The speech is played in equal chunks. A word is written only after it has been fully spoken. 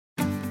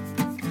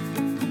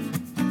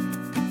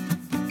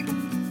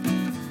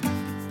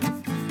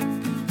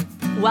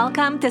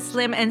Welcome to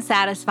Slim and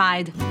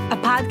Satisfied, a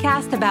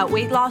podcast about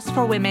weight loss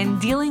for women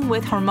dealing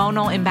with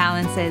hormonal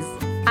imbalances.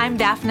 I'm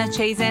Daphna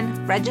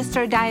Chazen,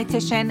 registered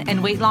dietitian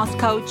and weight loss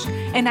coach,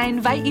 and I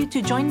invite you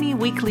to join me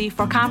weekly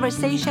for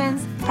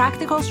conversations,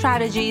 practical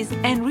strategies,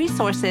 and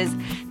resources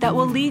that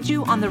will lead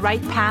you on the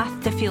right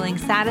path to feeling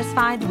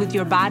satisfied with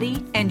your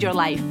body and your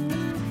life.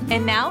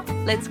 And now,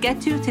 let's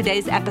get to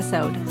today's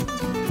episode.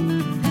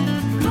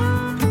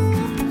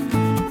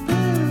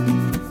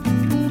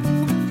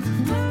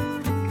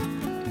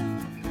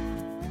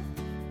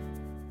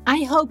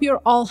 I hope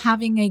you're all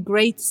having a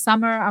great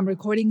summer. I'm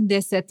recording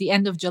this at the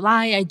end of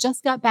July. I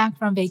just got back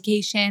from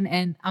vacation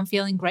and I'm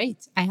feeling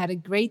great. I had a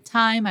great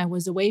time. I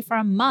was away for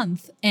a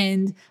month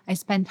and I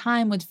spent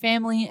time with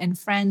family and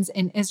friends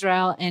in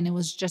Israel, and it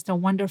was just a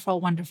wonderful,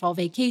 wonderful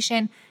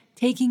vacation.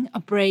 Taking a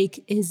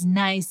break is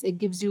nice. It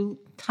gives you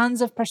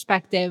tons of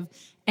perspective,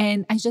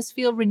 and I just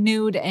feel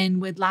renewed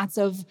and with lots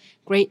of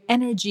great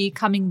energy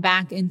coming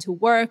back into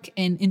work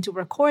and into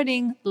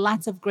recording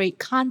lots of great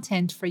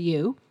content for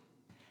you.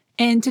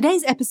 And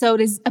today's episode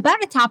is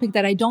about a topic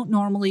that I don't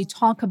normally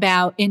talk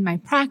about in my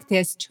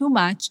practice too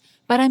much,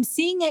 but I'm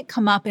seeing it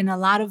come up in a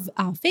lot of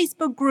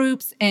Facebook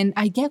groups, and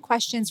I get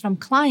questions from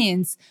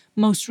clients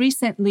most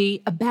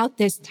recently about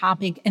this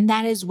topic, and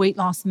that is weight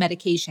loss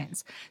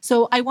medications.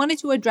 So I wanted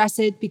to address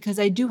it because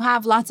I do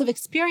have lots of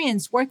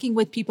experience working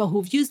with people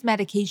who've used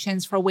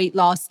medications for weight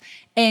loss,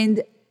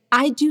 and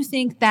I do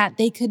think that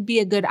they could be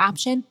a good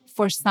option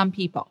for some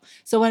people.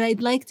 So what I'd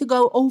like to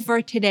go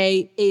over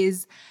today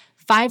is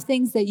 5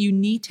 things that you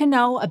need to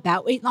know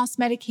about weight loss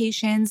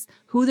medications,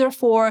 who they're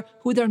for,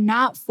 who they're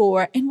not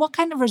for, and what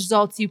kind of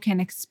results you can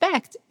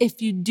expect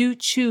if you do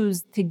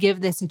choose to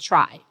give this a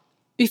try.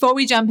 Before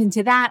we jump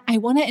into that, I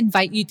want to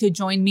invite you to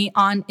join me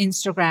on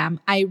Instagram.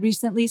 I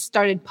recently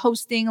started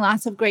posting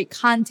lots of great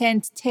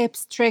content,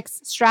 tips,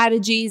 tricks,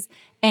 strategies,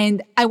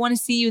 and I want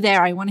to see you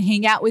there. I want to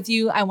hang out with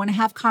you. I want to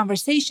have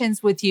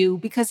conversations with you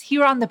because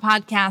here on the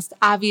podcast,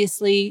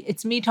 obviously,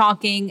 it's me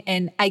talking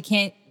and I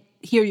can't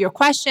hear your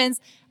questions,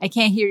 I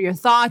can't hear your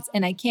thoughts,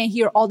 and I can't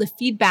hear all the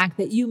feedback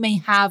that you may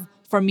have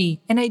for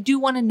me. And I do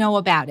want to know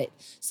about it.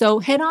 So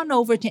head on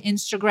over to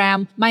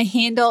Instagram. My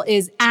handle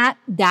is at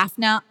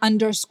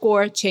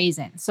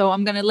Daphna_Chazen. So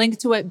I'm going to link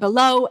to it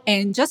below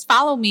and just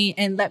follow me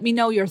and let me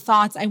know your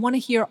thoughts. I want to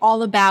hear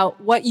all about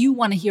what you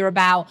want to hear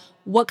about,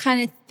 what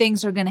kind of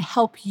things are going to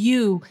help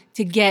you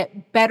to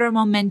get better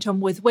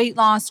momentum with weight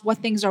loss, what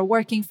things are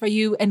working for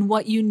you, and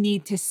what you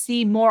need to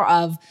see more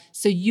of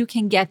so you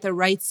can get the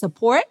right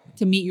support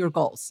to meet your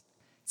goals.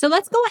 So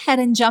let's go ahead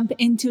and jump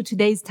into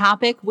today's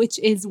topic, which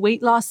is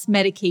weight loss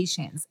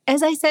medications.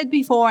 As I said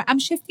before, I'm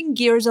shifting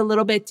gears a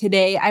little bit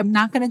today. I'm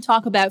not going to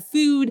talk about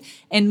food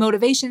and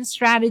motivation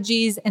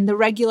strategies and the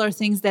regular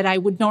things that I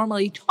would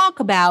normally talk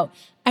about.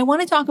 I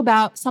want to talk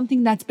about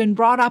something that's been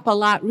brought up a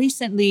lot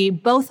recently,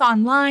 both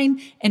online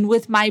and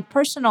with my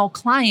personal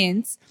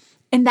clients,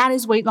 and that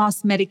is weight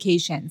loss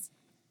medications.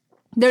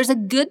 There's a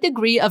good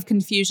degree of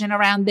confusion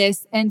around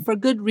this, and for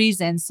good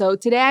reason. So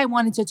today I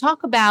wanted to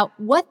talk about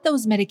what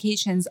those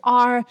medications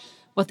are,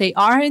 what they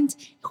aren't,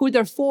 who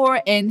they're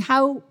for, and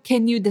how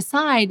can you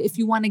decide if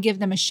you want to give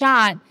them a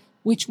shot,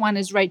 which one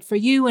is right for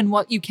you, and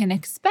what you can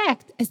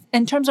expect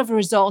in terms of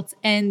results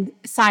and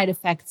side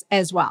effects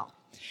as well.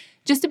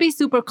 Just to be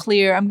super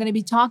clear, I'm going to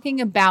be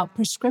talking about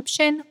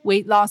prescription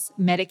weight loss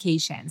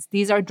medications.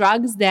 These are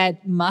drugs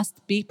that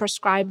must be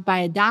prescribed by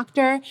a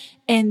doctor,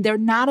 and they're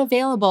not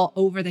available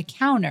over the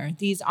counter.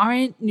 These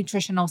aren't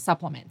nutritional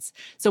supplements.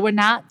 So we're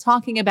not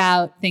talking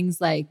about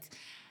things like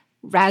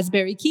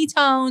raspberry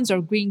ketones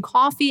or green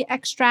coffee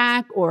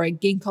extract or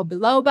ginkgo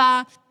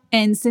biloba.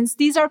 And since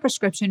these are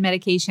prescription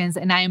medications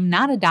and I am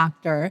not a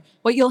doctor,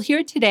 what you'll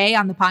hear today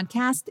on the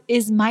podcast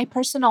is my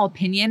personal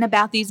opinion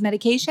about these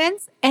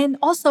medications and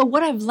also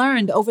what I've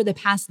learned over the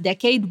past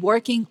decade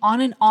working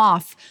on and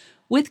off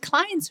with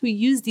clients who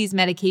use these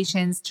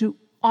medications to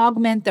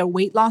augment their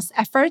weight loss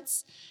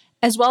efforts,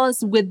 as well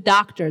as with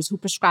doctors who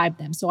prescribe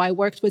them. So I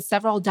worked with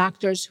several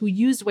doctors who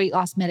use weight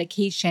loss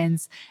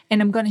medications,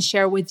 and I'm going to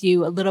share with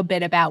you a little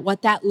bit about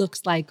what that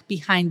looks like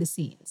behind the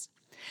scenes.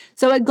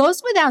 So it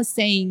goes without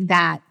saying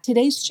that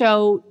today's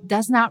show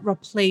does not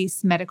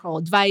replace medical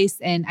advice,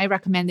 and I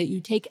recommend that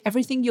you take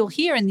everything you'll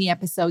hear in the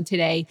episode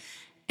today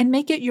and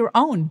make it your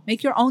own.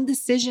 Make your own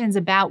decisions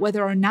about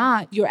whether or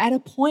not you're at a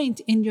point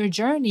in your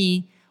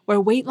journey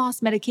where weight loss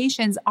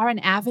medications are an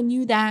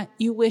avenue that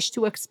you wish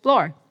to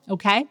explore,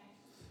 okay?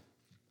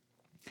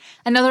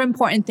 Another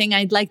important thing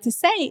I'd like to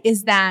say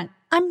is that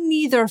I'm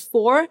neither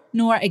for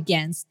nor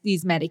against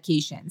these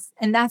medications,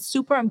 and that's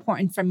super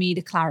important for me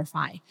to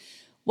clarify.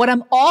 What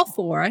I'm all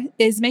for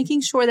is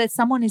making sure that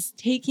someone is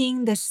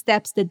taking the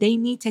steps that they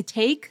need to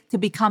take to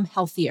become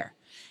healthier.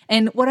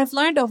 And what I've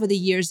learned over the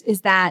years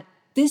is that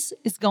this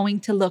is going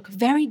to look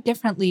very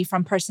differently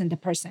from person to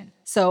person.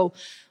 So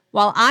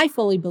while I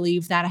fully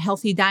believe that a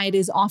healthy diet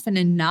is often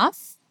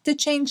enough to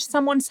change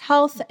someone's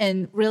health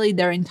and really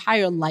their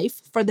entire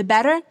life for the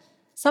better,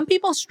 some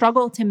people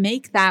struggle to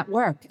make that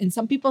work, and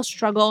some people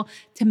struggle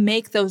to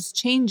make those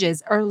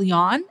changes early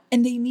on,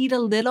 and they need a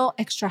little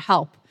extra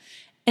help.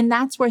 And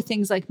that's where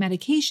things like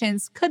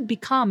medications could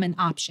become an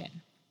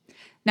option.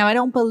 Now, I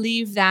don't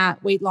believe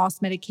that weight loss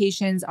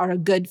medications are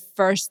a good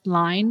first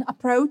line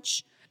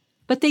approach,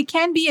 but they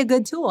can be a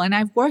good tool. And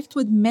I've worked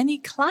with many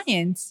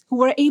clients who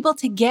were able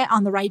to get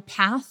on the right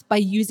path by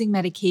using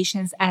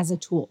medications as a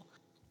tool.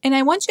 And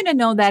I want you to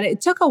know that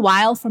it took a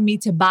while for me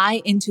to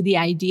buy into the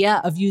idea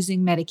of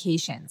using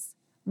medications.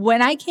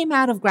 When I came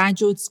out of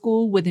graduate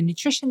school with a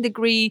nutrition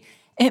degree,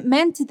 it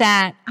meant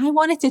that I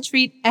wanted to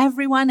treat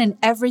everyone and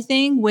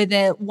everything with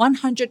a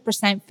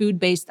 100%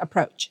 food-based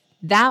approach.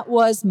 That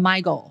was my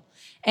goal.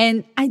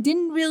 And I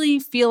didn't really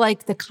feel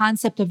like the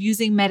concept of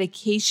using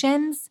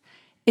medications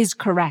is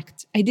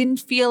correct. I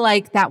didn't feel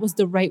like that was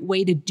the right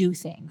way to do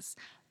things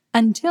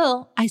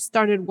until I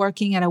started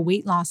working at a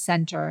weight loss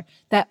center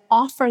that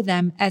offered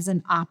them as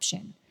an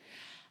option.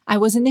 I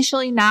was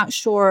initially not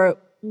sure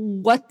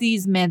what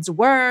these meds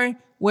were,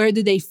 where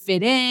do they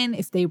fit in,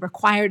 if they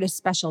required a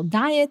special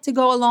diet to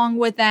go along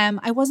with them.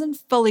 I wasn't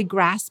fully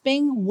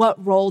grasping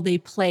what role they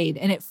played,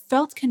 and it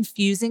felt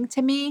confusing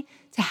to me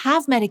to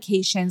have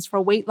medications for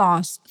weight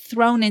loss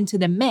thrown into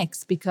the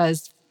mix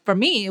because for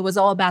me, it was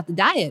all about the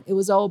diet. It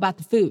was all about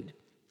the food.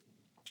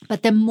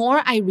 But the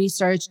more I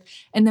researched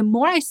and the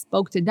more I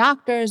spoke to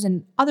doctors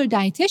and other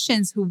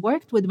dietitians who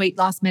worked with weight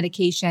loss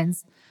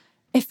medications,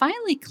 it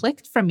finally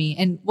clicked for me.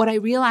 And what I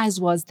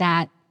realized was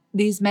that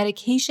these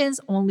medications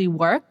only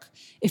work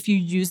if you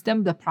use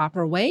them the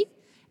proper way,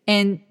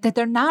 and that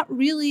they're not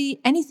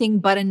really anything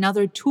but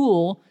another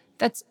tool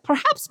that's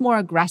perhaps more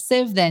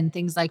aggressive than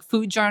things like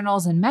food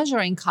journals and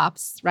measuring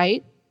cups,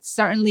 right?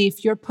 Certainly,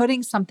 if you're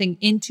putting something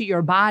into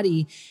your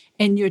body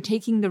and you're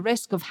taking the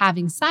risk of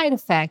having side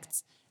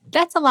effects,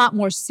 that's a lot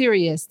more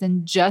serious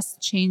than just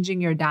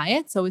changing your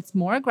diet. So it's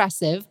more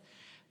aggressive,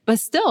 but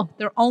still,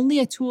 they're only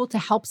a tool to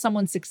help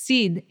someone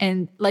succeed.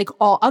 And like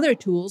all other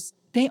tools,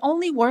 they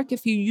only work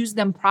if you use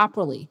them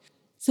properly.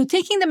 So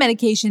taking the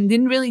medication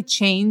didn't really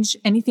change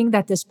anything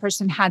that this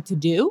person had to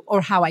do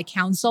or how I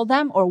counseled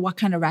them or what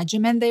kind of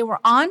regimen they were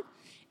on.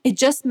 It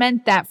just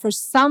meant that for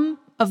some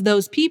of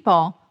those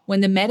people,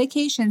 when the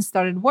medication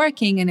started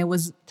working and it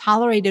was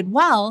tolerated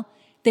well,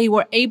 they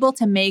were able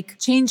to make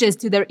changes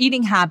to their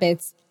eating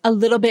habits a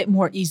little bit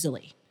more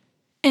easily.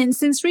 And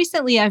since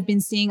recently I've been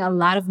seeing a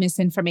lot of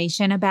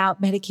misinformation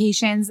about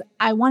medications,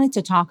 I wanted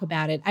to talk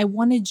about it. I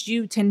wanted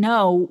you to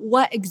know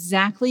what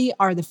exactly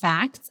are the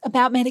facts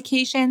about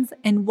medications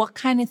and what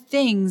kind of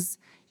things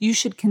you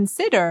should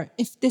consider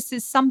if this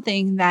is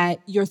something that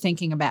you're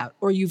thinking about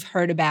or you've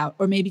heard about,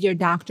 or maybe your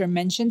doctor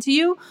mentioned to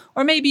you,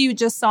 or maybe you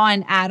just saw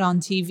an ad on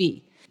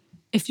TV.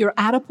 If you're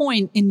at a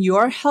point in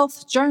your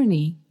health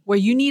journey where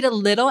you need a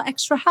little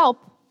extra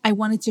help, I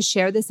wanted to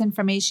share this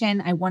information.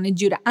 I wanted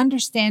you to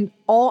understand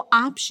all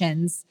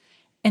options,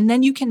 and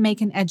then you can make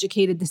an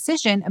educated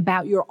decision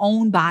about your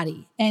own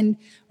body. And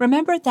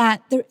remember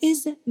that there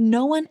is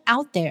no one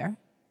out there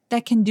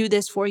that can do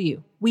this for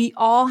you. We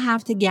all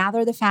have to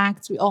gather the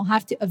facts. We all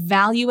have to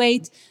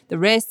evaluate the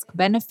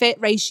risk-benefit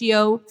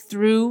ratio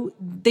through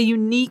the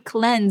unique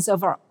lens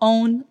of our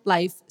own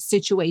life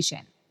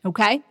situation,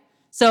 okay?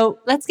 So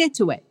let's get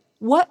to it.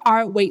 What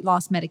are weight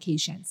loss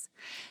medications?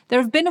 There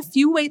have been a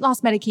few weight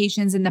loss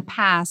medications in the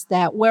past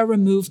that were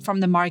removed from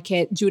the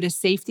market due to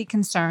safety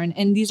concern,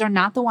 and these are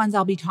not the ones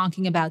I'll be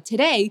talking about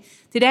today.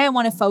 Today, I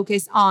want to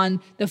focus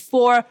on the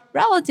 4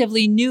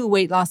 relatively new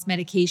weight loss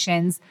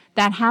medications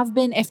that have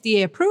been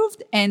FDA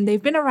approved, and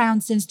they've been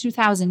around since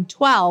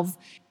 2012,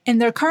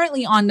 and they're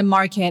currently on the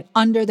market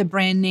under the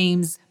brand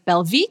names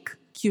Belviq,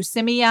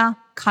 Qsymia,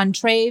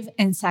 Contrave,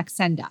 and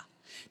Saxenda.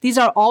 These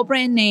are all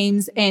brand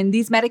names, and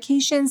these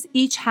medications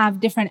each have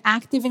different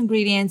active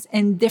ingredients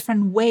and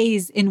different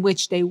ways in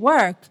which they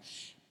work.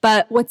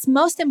 But what's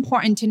most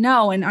important to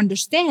know and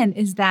understand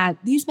is that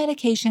these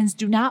medications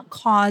do not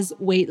cause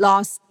weight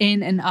loss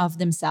in and of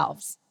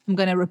themselves. I'm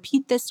going to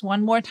repeat this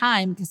one more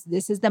time because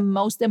this is the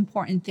most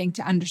important thing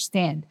to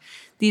understand.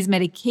 These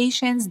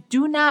medications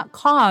do not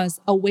cause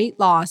a weight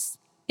loss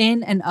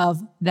in and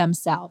of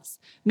themselves,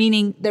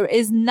 meaning there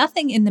is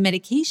nothing in the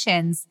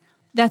medications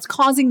that's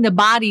causing the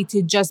body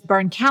to just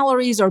burn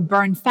calories or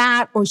burn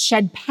fat or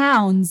shed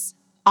pounds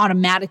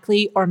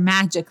automatically or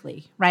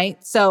magically,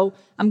 right? So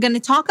I'm going to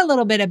talk a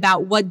little bit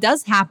about what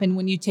does happen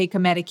when you take a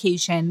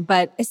medication,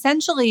 but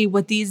essentially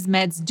what these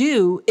meds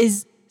do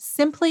is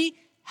simply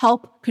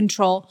help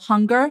control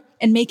hunger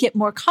and make it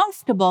more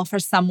comfortable for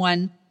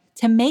someone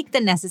to make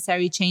the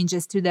necessary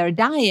changes to their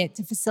diet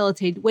to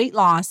facilitate weight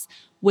loss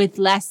with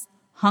less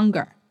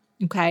hunger,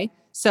 okay?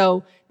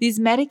 So these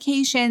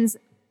medications,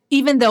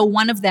 even though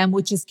one of them,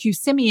 which is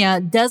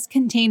Qsymia, does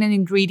contain an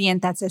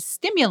ingredient that's a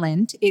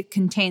stimulant, it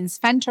contains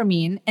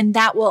phentermine, and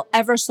that will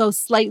ever so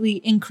slightly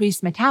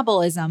increase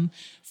metabolism.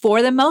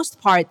 For the most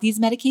part, these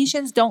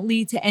medications don't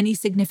lead to any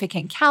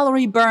significant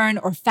calorie burn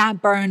or fat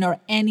burn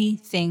or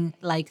anything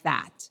like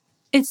that.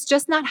 It's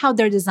just not how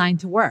they're designed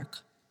to work.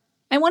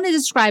 I want to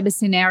describe a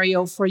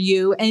scenario for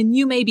you, and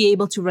you may be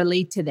able to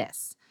relate to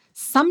this.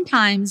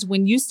 Sometimes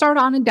when you start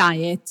on a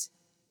diet,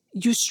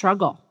 you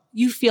struggle.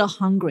 You feel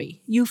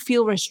hungry. You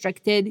feel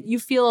restricted. You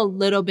feel a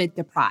little bit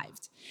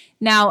deprived.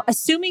 Now,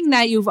 assuming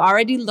that you've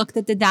already looked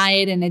at the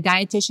diet and a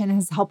dietitian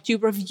has helped you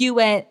review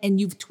it and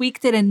you've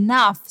tweaked it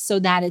enough so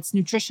that it's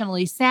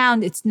nutritionally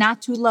sound, it's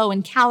not too low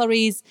in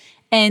calories,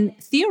 and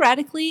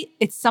theoretically,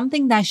 it's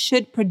something that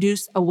should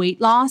produce a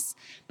weight loss,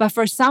 but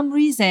for some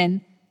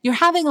reason, you're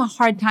having a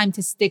hard time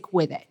to stick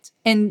with it.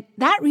 And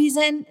that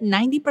reason,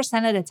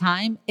 90% of the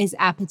time, is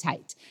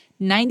appetite.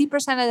 90%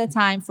 of the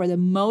time, for the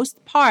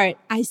most part,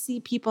 I see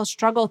people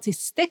struggle to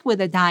stick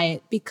with a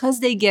diet because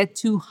they get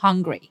too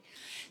hungry.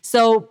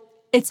 So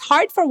it's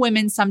hard for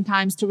women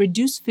sometimes to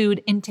reduce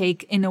food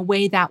intake in a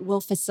way that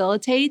will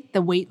facilitate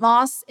the weight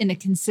loss in a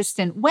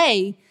consistent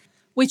way,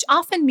 which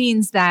often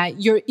means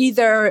that you're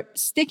either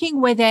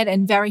sticking with it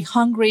and very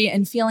hungry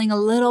and feeling a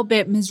little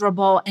bit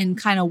miserable and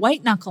kind of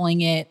white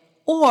knuckling it,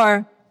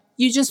 or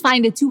you just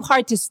find it too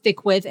hard to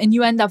stick with and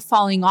you end up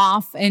falling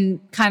off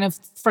and kind of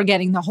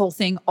forgetting the whole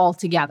thing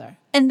altogether.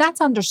 And that's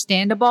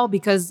understandable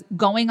because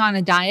going on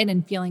a diet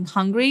and feeling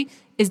hungry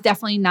is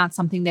definitely not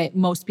something that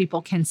most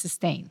people can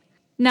sustain.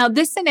 Now,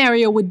 this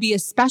scenario would be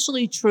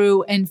especially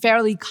true and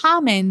fairly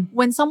common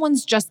when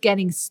someone's just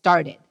getting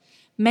started.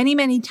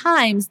 Many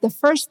times, the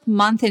first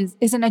month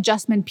is an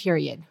adjustment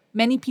period.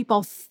 Many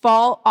people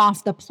fall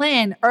off the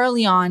plan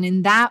early on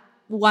in that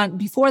one,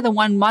 before the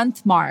 1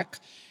 month mark,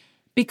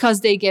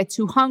 because they get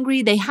too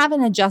hungry, they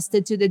haven't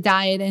adjusted to the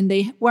diet, and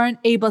they weren't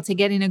able to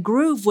get in a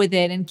groove with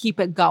it and keep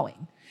it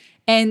going.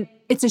 And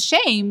it's a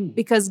shame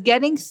because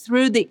getting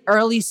through the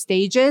early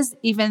stages,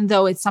 even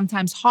though it's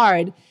sometimes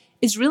hard,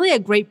 is really a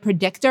great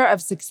predictor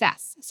of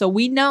success. So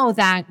we know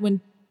that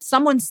when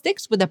someone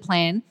sticks with a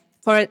plan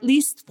for at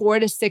least 4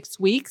 to 6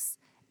 weeks,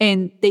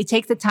 and they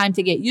take the time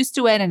to get used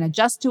to it and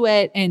adjust to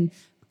it and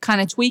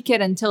kind of tweak it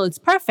until it's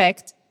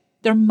perfect,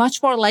 they're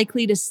much more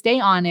likely to stay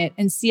on it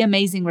and see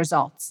amazing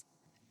results.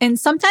 And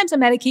sometimes a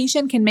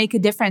medication can make a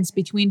difference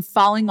between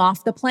falling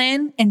off the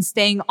plan and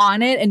staying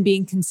on it and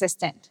being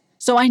consistent.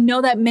 So I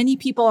know that many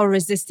people are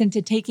resistant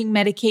to taking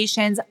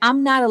medications.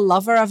 I'm not a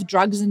lover of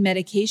drugs and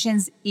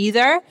medications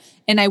either,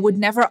 and I would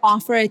never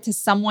offer it to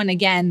someone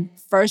again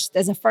first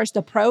as a first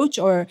approach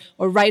or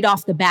right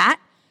off the bat.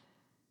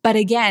 But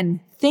again,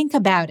 think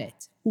about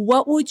it.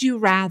 What would you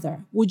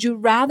rather? Would you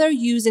rather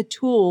use a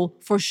tool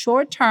for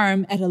short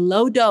term at a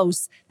low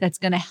dose that's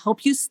going to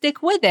help you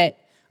stick with it?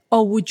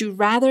 Or would you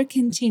rather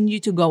continue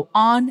to go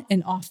on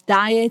and off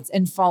diets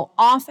and fall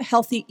off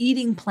healthy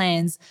eating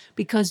plans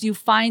because you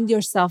find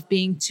yourself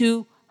being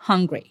too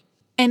hungry?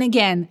 And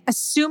again,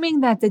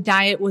 assuming that the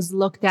diet was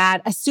looked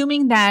at,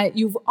 assuming that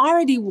you've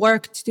already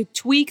worked to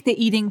tweak the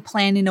eating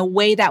plan in a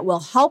way that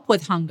will help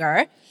with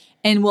hunger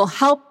and will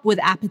help with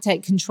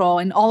appetite control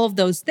and all of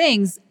those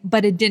things,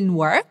 but it didn't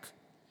work,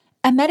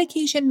 a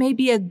medication may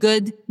be a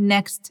good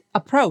next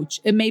approach.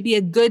 It may be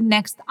a good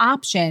next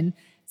option,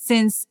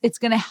 since it's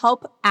going to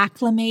help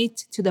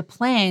acclimate to the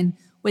plan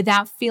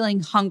without feeling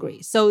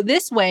hungry. So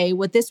this way,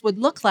 what this would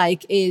look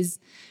like is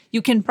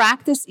you can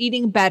practice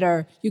eating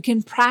better. You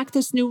can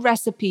practice new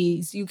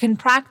recipes. You can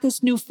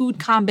practice new food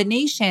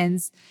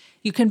combinations.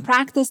 You can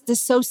practice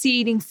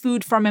dissociating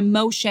food from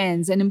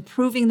emotions and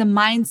improving the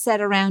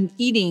mindset around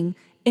eating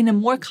in a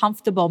more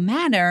comfortable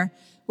manner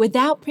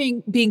without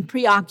being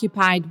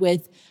preoccupied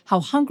with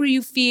how hungry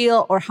you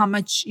feel or how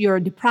much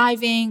you're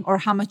depriving or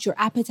how much your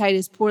appetite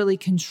is poorly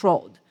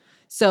controlled.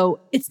 So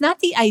it's not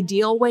the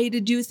ideal way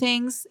to do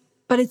things,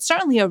 but it's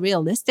certainly a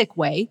realistic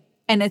way.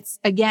 And it's,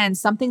 again,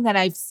 something that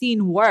I've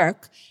seen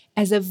work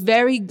as a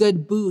very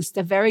good boost,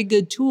 a very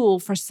good tool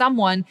for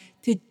someone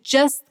to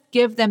just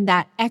give them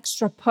that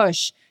extra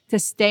push to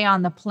stay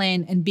on the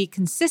plan and be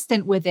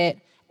consistent with it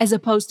as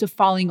opposed to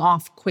falling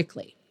off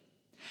quickly.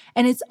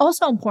 And it's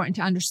also important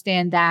to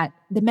understand that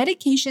the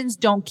medications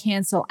don't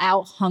cancel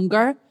out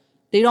hunger.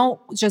 They don't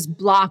just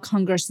block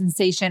hunger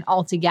sensation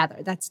altogether.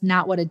 That's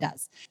not what it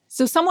does.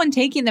 So someone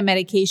taking the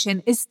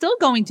medication is still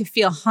going to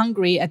feel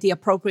hungry at the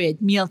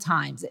appropriate meal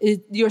times.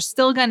 You're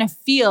still going to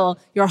feel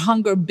your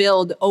hunger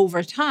build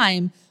over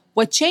time.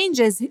 What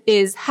changes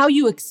is how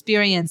you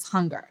experience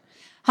hunger.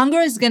 Hunger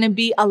is going to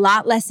be a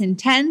lot less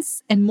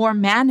intense and more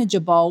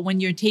manageable when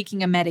you're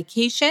taking a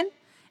medication.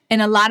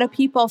 And a lot of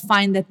people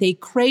find that they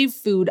crave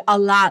food a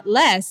lot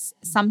less.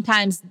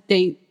 Sometimes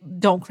they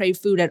don't crave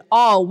food at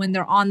all when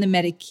they're on the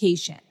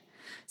medication.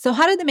 So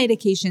how do the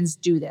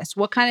medications do this?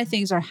 What kind of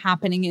things are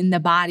happening in the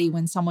body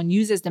when someone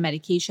uses the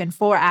medication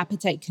for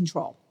appetite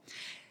control?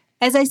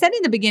 As I said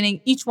in the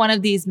beginning, each one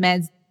of these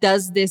meds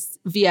does this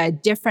via a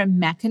different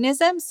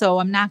mechanism. So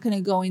I'm not going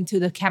to go into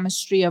the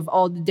chemistry of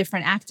all the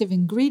different active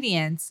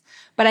ingredients,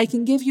 but I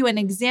can give you an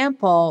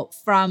example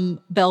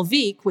from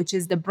Belviq, which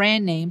is the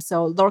brand name.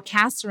 So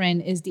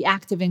lorcaserin is the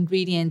active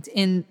ingredient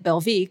in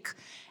Belviq,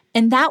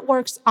 and that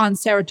works on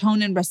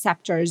serotonin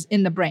receptors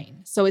in the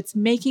brain. So it's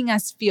making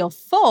us feel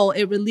full.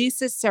 It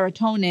releases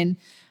serotonin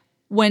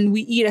when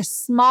we eat a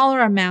smaller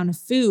amount of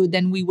food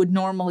than we would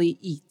normally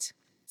eat.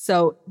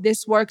 So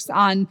this works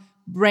on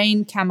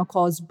brain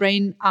chemicals,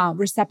 brain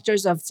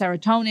receptors of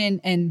serotonin,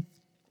 and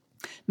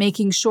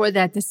making sure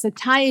that the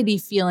satiety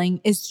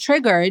feeling is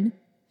triggered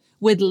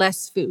with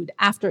less food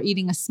after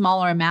eating a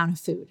smaller amount of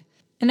food.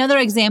 Another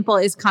example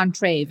is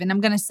Contrave, and I'm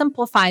going to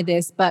simplify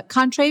this, but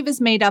Contrave is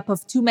made up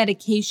of two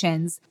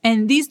medications,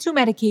 and these two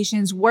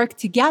medications work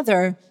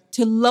together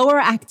to lower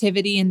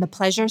activity in the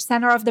pleasure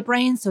center of the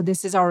brain. So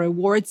this is our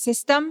reward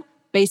system,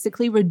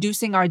 basically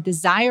reducing our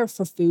desire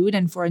for food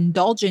and for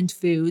indulgent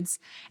foods.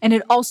 And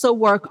it also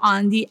works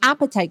on the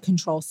appetite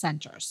control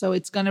center. So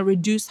it's going to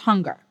reduce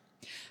hunger.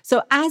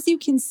 So as you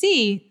can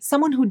see,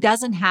 someone who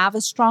doesn't have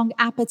a strong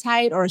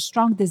appetite or a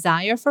strong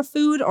desire for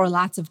food or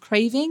lots of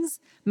cravings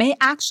may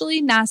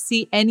actually not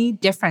see any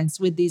difference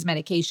with these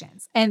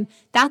medications. And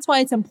that's why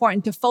it's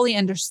important to fully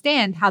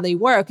understand how they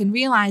work and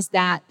realize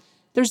that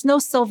there's no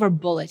silver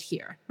bullet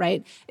here,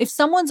 right? If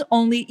someone's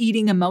only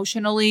eating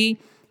emotionally,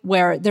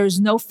 where there's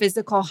no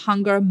physical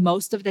hunger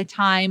most of the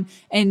time,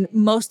 and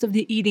most of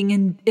the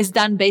eating is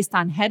done based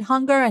on head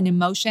hunger and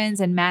emotions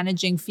and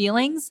managing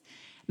feelings,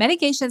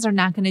 medications are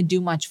not going to do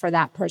much for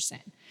that person.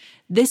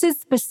 This is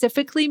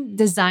specifically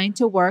designed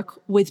to work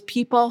with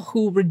people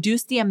who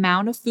reduce the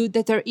amount of food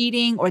that they're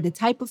eating or the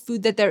type of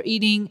food that they're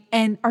eating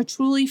and are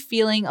truly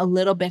feeling a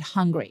little bit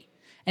hungry.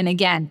 And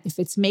again, if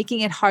it's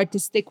making it hard to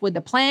stick with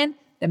the plan,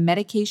 the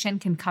medication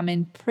can come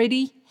in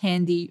pretty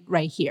handy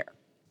right here.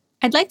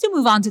 I'd like to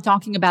move on to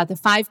talking about the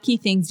 5 key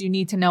things you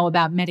need to know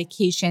about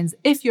medications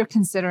if you're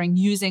considering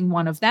using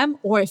one of them,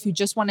 or if you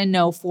just want to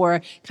know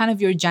for kind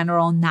of your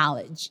general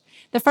knowledge.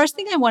 The first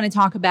thing I want to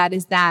talk about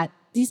is that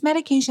these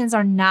medications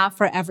are not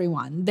for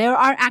everyone. There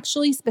are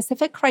actually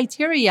specific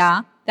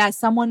criteria that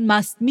someone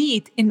must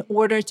meet in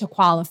order to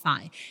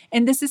qualify.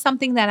 And this is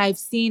something that I've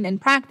seen in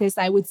practice.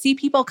 I would see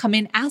people come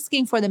in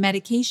asking for the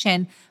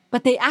medication,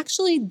 but they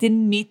actually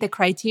didn't meet the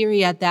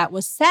criteria that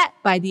was set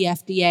by the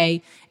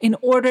FDA in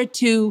order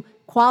to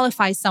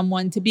qualify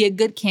someone to be a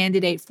good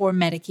candidate for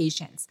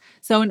medications.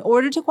 So in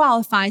order to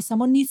qualify,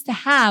 someone needs to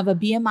have a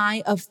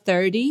BMI of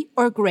 30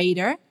 or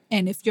greater.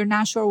 And if you're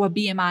not sure what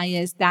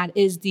BMI is, that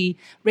is the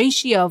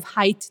ratio of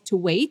height to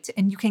weight.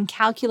 And you can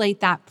calculate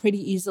that pretty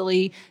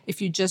easily.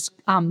 If you just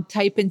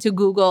type into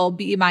Google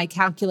BMI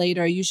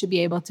calculator, you should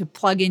be able to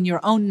plug in your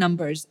own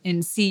numbers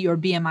and see your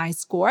BMI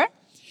score.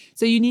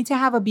 So you need to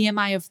have a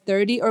BMI of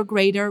 30 or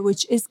greater,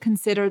 which is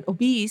considered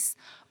obese,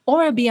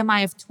 or a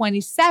BMI of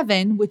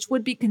 27, which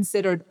would be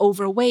considered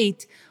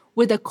overweight,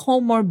 with a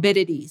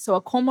comorbidity. So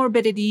a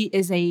comorbidity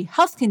is a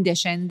health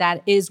condition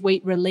that is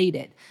weight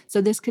related.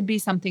 So this could be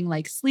something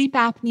like sleep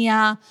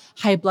apnea,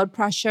 high blood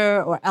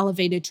pressure, or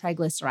elevated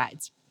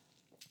triglycerides.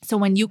 So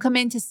when you come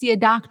in to see a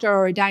doctor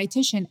or a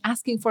dietitian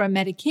asking for a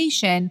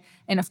medication,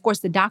 and of course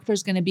the doctor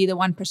is going to be the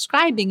one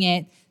prescribing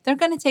it, they're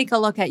going to take a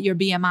look at your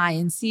BMI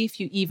and see if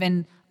you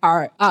even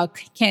are a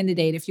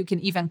candidate, if you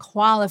can even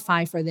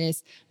qualify for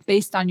this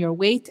based on your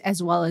weight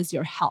as well as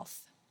your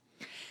health.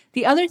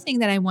 The other thing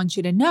that I want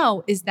you to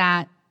know is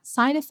that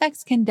side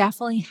effects can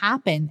definitely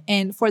happen.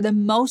 And for the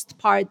most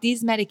part,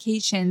 these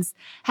medications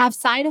have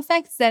side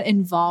effects that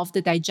involve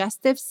the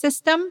digestive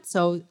system.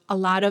 So a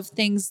lot of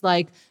things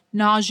like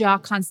nausea,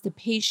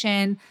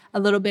 constipation, a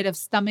little bit of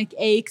stomach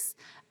aches.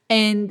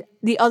 And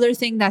the other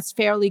thing that's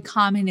fairly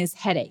common is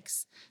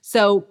headaches.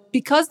 So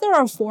because there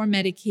are 4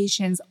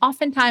 medications,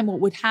 oftentimes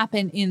what would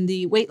happen in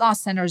the weight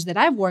loss centers that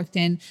I've worked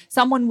in,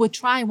 someone would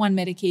try one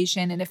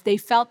medication, and if they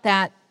felt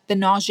that the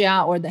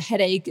nausea or the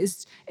headache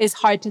is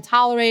hard to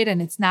tolerate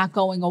and it's not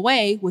going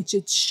away, which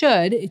it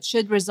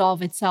should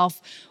resolve itself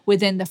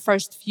within the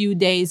first few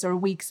days or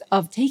weeks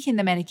of taking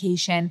the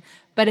medication.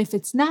 But if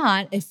it's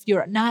not, if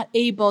you're not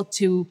able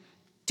to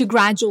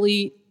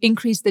gradually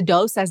increase the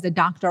dose as the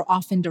doctor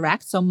often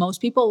directs. So most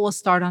people will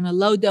start on a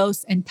low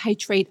dose and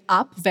titrate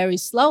up very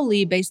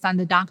slowly based on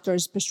the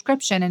doctor's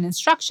prescription and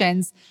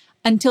instructions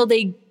until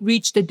they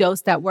reach the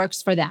dose that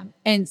works for them.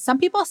 And some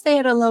people stay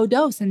at a low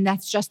dose and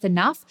that's just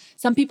enough.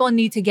 Some people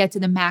need to get to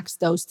the max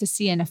dose to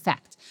see an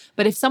effect.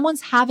 But if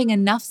someone's having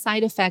enough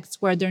side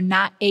effects where they're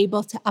not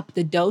able to up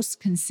the dose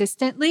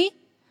consistently,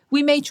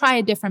 we may try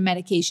a different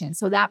medication.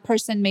 So that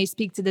person may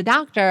speak to the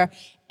doctor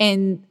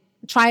and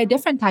try a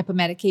different type of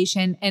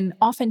medication. And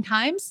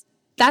oftentimes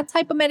that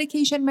type of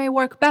medication may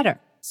work better.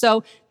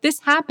 So this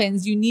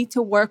happens. You need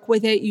to work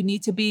with it. You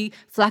need to be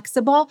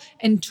flexible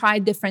and try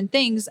different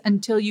things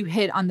until you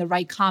hit on the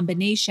right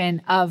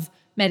combination of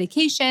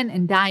medication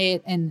and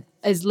diet and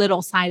as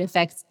little side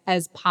effects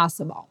as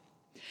possible.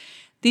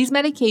 These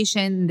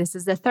medications, this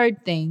is the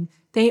third thing,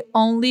 they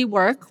only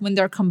work when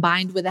they're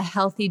combined with a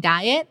healthy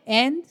diet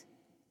and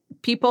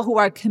people who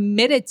are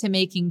committed to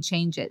making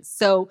changes.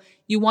 So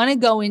you want to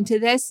go into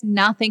this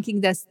not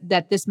thinking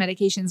that this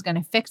medication is going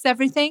to fix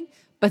everything,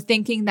 but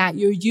thinking that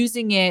you're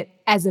using it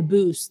as a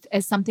boost,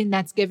 as something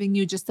that's giving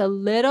you just a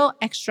little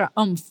extra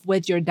oomph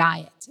with your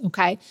diet,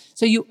 okay?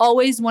 So you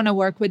always want to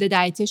work with a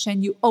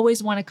dietitian. You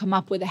always want to come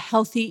up with a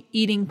healthy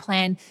eating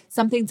plan,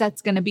 something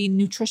that's going to be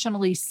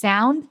nutritionally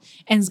sound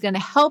and is going to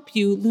help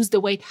you lose the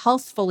weight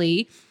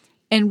healthfully.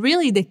 And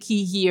really the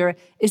key here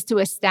is to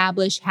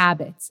establish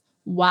habits.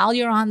 While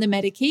you're on the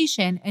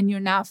medication and you're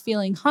not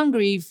feeling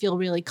hungry, you feel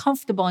really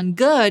comfortable and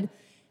good,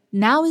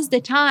 Now is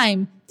the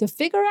time to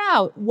figure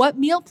out what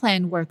meal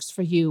plan works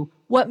for you.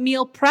 What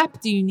meal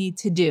prep do you need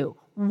to do?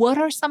 What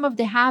are some of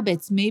the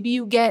habits? Maybe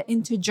you get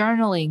into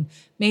journaling.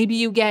 Maybe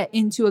you get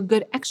into a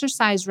good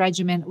exercise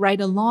regimen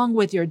right along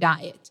with your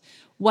diet.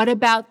 What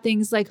about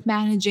things like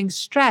managing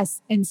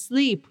stress and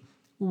sleep?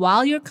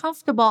 While you're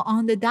comfortable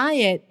on the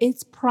diet,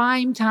 it's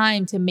prime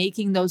time to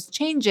making those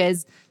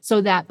changes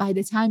so that by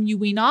the time you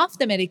wean off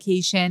the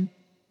medication,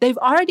 they've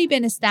already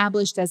been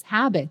established as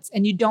habits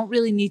and you don't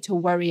really need to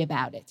worry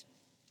about it.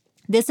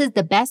 This is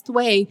the best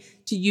way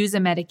to use a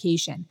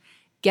medication.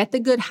 Get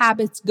the good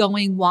habits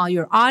going while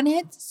you're on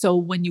it. So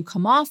when you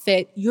come off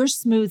it, you're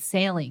smooth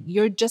sailing.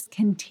 You're just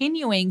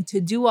continuing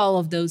to do all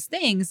of those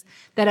things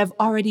that have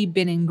already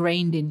been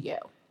ingrained in you.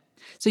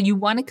 So you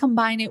want to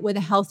combine it with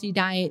a healthy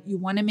diet. You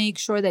want to make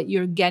sure that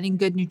you're getting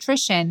good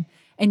nutrition,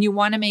 and you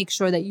want to make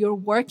sure that you're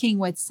working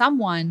with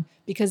someone,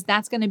 because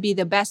that's going to be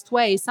the best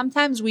way.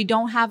 Sometimes we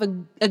don't have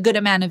a good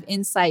amount of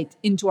insight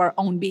into our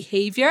own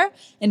behavior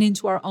and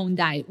into our own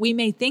diet. We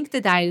may think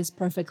the diet is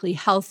perfectly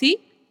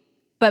healthy,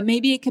 but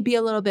maybe it could be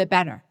a little bit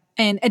better.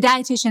 And a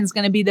dietitian is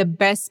going to be the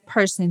best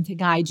person to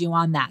guide you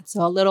on that.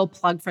 So a little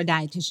plug for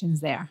dietitians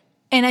there.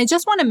 And I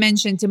just want to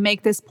mention, to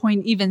make this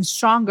point even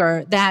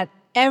stronger, that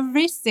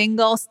every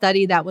single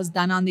study that was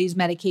done on these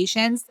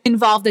medications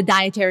involved a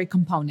dietary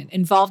component,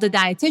 involved a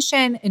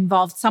dietitian,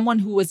 involved someone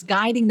who was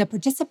guiding the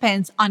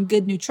participants on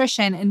good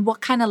nutrition and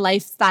what kind of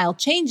lifestyle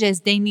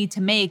changes they need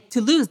to make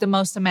to lose the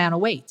most amount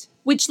of weight.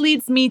 Which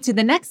leads me to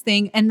the next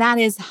thing, and that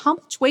is, how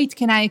much weight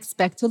can I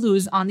expect to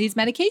lose on these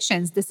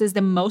medications? This is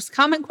the most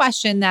common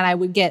question that I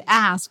would get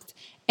asked.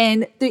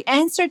 And the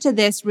answer to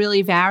this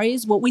really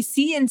varies. What we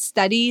see in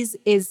studies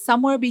is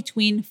somewhere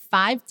between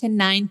 5 to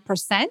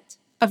 9%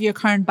 of your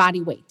current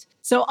body weight.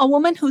 So a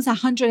woman who's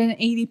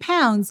 180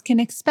 pounds can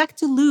expect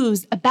to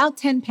lose about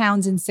 10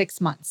 pounds in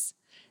 6 months.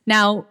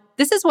 Now,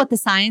 this is what the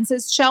science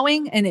is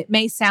showing, and it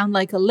may sound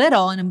like a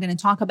little, and I'm going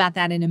to talk about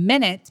that in a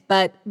minute,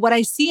 but what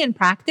I see in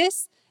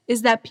practice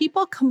is that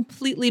people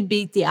completely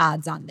beat the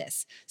odds on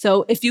this.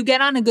 So if you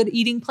get on a good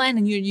eating plan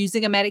and you're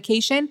using a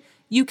medication,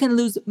 you can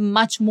lose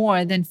much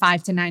more than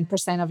 5 to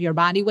 9% of your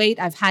body weight.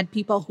 I've had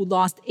people who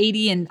lost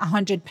 80 and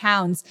 100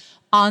 pounds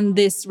on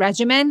this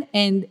regimen,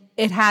 and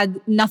it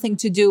had nothing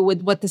to do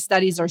with what the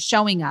studies are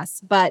showing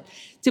us. But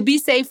to be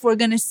safe, we're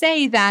going to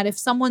say that if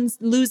someone's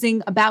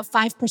losing about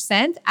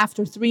 5%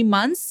 after 3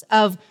 months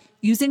of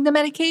using the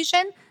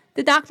medication,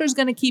 the doctor's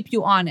going to keep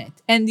you on it.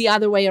 And the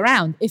other way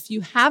around, if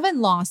you haven't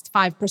lost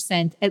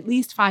 5%, at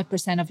least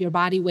 5% of your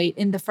body weight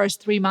in the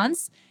first 3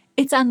 months,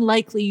 it's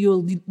unlikely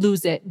you'll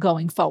lose it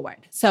going forward.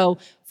 So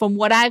from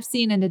what I've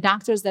seen and the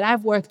doctors that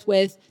I've worked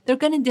with, they're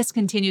going to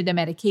discontinue the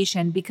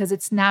medication because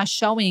it's not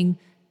showing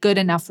good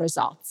enough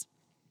results.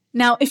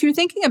 Now, if you're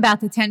thinking about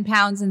the 10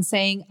 pounds and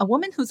saying a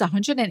woman who's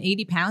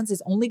 180 pounds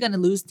is only going to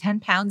lose 10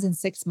 pounds in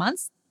 6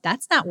 months,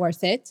 that's not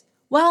worth it.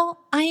 Well,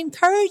 I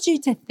encourage you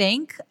to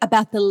think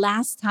about the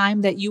last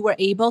time that you were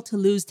able to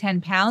lose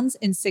 10 pounds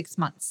in 6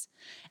 months.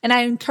 And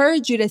I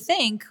encourage you to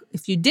think,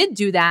 if you did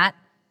do that,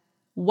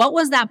 what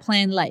was that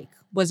plan like?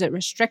 Was it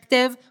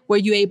restrictive? Were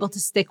you able to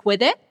stick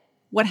with it?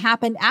 What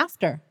happened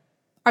after?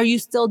 Are you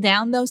still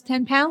down those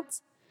 10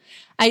 pounds?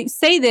 I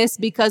say this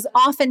because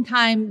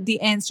oftentimes the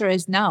answer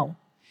is no.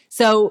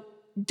 So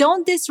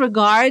don't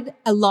disregard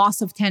a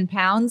loss of 10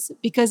 pounds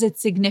because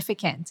it's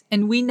significant.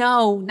 And we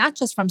know, not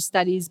just from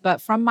studies, but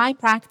from my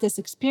practice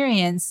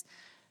experience,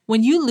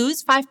 when you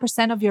lose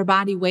 5% of your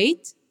body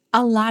weight,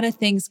 a lot of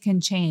things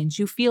can change.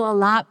 You feel a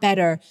lot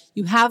better.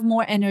 You have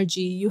more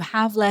energy. You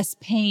have less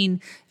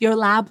pain. Your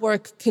lab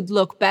work could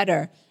look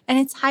better. And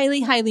it's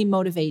highly, highly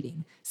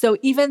motivating. So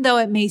even though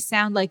it may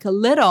sound like a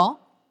little,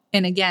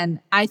 and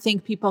again, I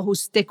think people who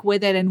stick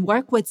with it and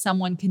work with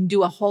someone can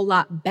do a whole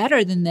lot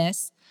better than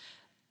this,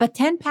 but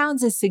 10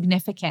 pounds is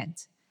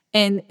significant.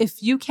 And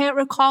if you can't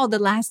recall the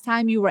last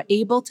time you were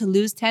able to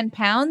lose 10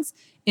 pounds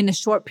in a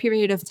short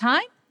period of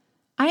time,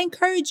 I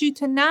encourage you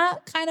to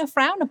not kind of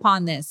frown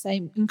upon this.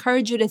 I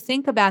encourage you to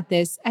think about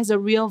this as a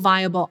real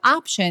viable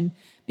option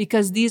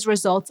because these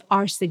results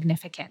are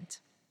significant.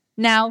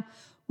 Now,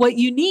 what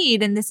you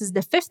need, and this is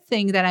the fifth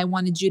thing that I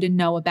wanted you to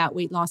know about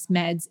weight loss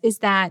meds, is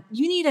that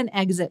you need an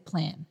exit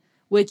plan,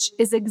 which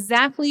is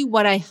exactly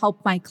what I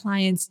help my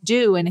clients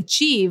do and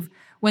achieve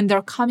when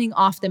they're coming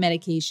off the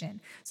medication.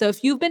 So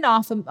if you've been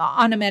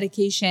on a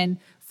medication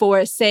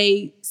for,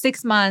 say,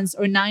 6 months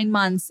or 9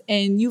 months,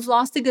 and you've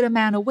lost a good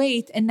amount of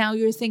weight, and now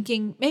you're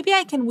thinking, maybe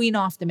I can wean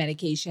off the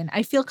medication.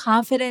 I feel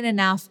confident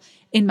enough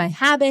in my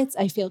habits.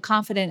 I feel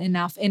confident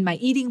enough in my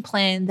eating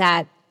plan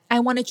that I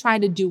want to try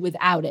to do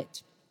without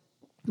it.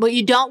 What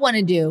you don't want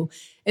to do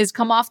is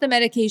come off the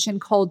medication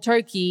cold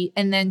turkey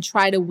and then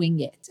try to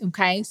wing it,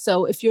 okay?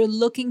 So if you're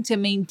looking to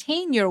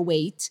maintain your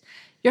weight,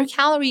 your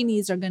calorie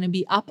needs are going to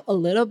be up a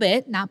little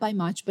bit, not by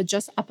much, but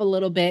just up a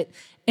little bit.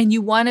 And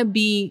you want to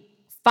be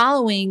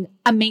following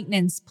a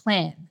maintenance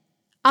plan.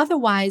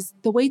 Otherwise,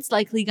 the weight's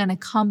likely going to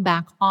come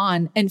back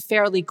on and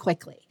fairly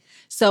quickly.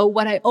 So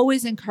what I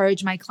always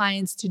encourage my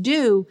clients to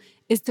do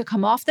is to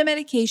come off the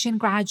medication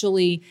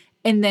gradually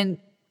and then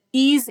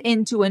ease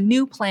into a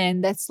new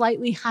plan that's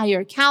slightly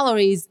higher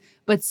calories,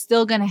 but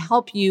still going to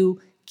help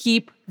you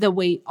keep the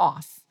weight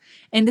off.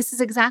 And this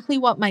is exactly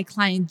what my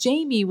client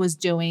Jamie was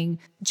doing.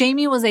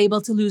 Jamie was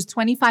able to lose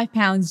 25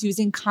 pounds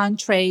using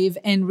Contrave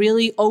and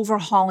really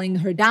overhauling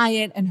her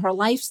diet and her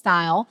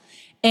lifestyle.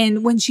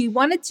 And when she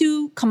wanted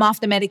to come off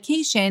the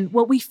medication,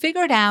 what we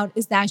figured out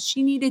is that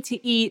she needed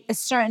to eat a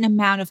certain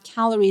amount of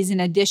calories in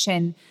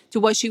addition to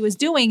what she was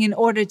doing in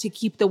order to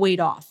keep the weight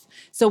off.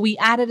 So we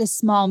added a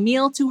small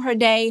meal to her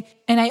day.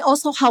 And I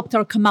also helped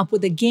her come up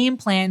with a game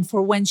plan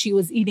for when she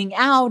was eating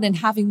out and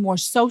having more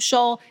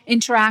social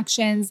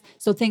interactions.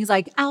 So things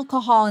like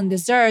alcohol and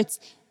desserts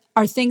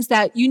are things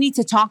that you need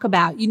to talk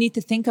about, you need to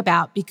think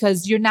about,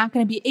 because you're not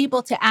going to be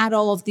able to add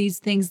all of these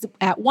things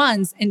at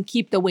once and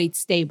keep the weight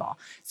stable.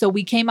 So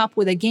we came up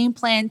with a game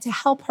plan to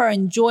help her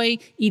enjoy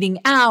eating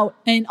out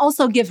and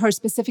also give her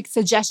specific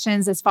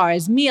suggestions as far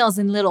as meals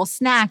and little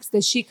snacks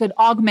that she could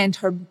augment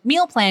her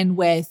meal plan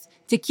with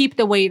to keep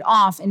the weight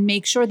off and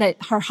make sure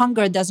that her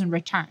hunger doesn't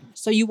return.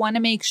 So you want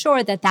to make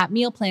sure that that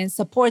meal plan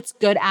supports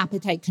good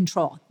appetite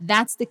control.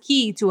 That's the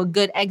key to a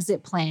good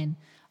exit plan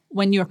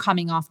when you're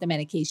coming off the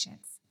medications.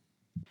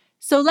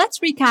 So let's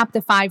recap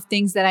the 5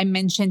 things that I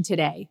mentioned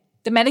today.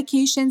 The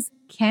medications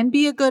can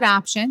be a good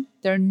option.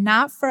 They're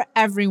not for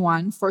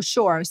everyone, for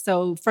sure.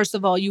 So first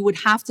of all, you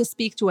would have to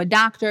speak to a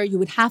doctor. You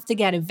would have to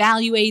get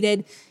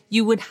evaluated.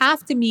 You would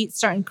have to meet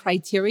certain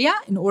criteria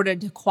in order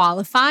to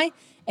qualify.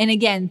 And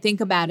again, think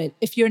about it.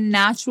 If you're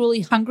naturally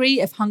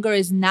hungry, if hunger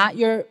is not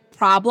your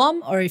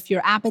problem, or if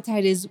your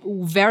appetite is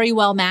very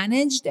well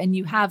managed and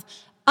you have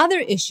other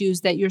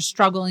issues that you're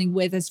struggling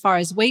with as far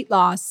as weight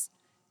loss,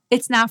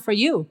 it's not for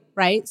you,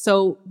 right?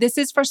 So this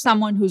is for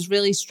someone who's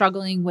really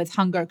struggling with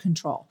hunger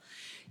control.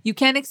 You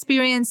can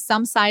experience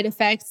some side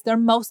effects. They're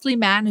mostly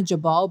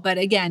manageable. But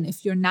again,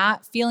 if you're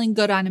not feeling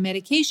good on a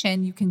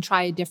medication, you can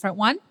try a different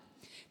one.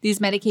 These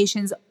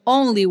medications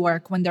only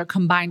work when they're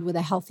combined with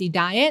a healthy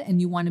diet,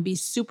 and you want to be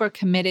super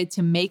committed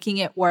to making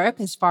it work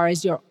as far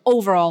as your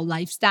overall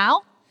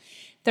lifestyle.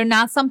 They're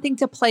not something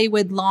to play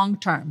with long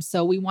term.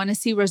 So we want to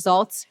see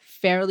results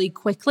fairly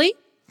quickly.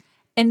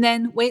 And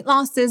then weight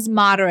loss is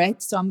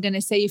moderate. So I'm going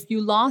to say if you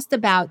lost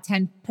about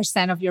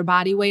 10% of your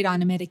body weight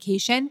on a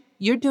medication,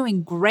 you're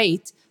doing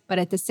great. But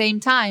at the same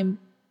time,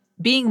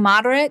 being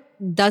moderate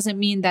doesn't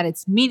mean that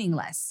it's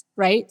meaningless,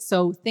 right?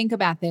 So think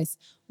about this.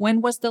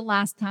 When was the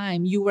last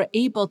time you were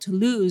able to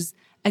lose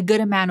a good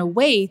amount of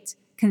weight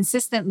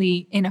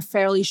consistently in a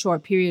fairly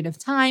short period of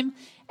time?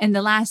 And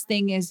the last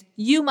thing is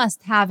you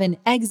must have an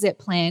exit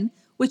plan,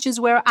 which is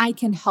where I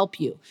can help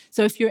you.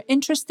 So if you're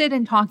interested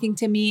in talking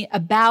to me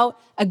about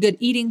a good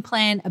eating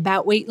plan,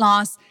 about weight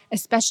loss,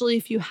 especially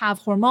if you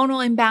have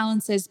hormonal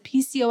imbalances,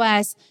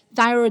 PCOS,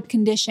 thyroid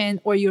condition,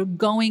 or you're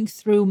going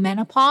through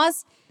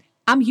menopause,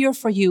 I'm here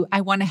for you.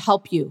 I want to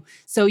help you.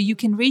 So you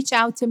can reach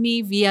out to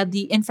me via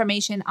the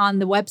information on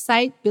the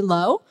website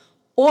below,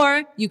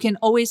 or you can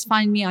always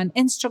find me on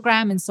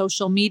Instagram and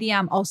social media.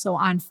 I'm also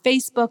on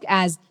Facebook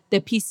as the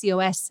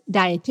PCOS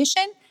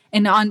Dietitian.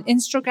 And on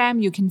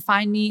Instagram, you can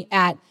find me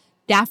at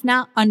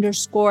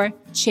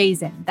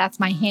Daphna_Chazen.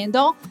 That's my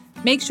handle.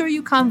 Make sure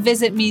you come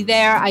visit me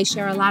there. I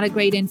share a lot of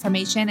great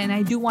information, and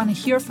I do want to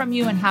hear from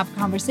you and have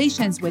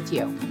conversations with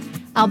you.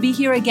 I'll be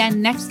here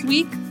again next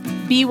week.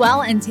 Be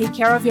well and take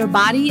care of your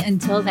body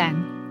until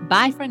then.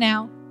 Bye for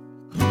now.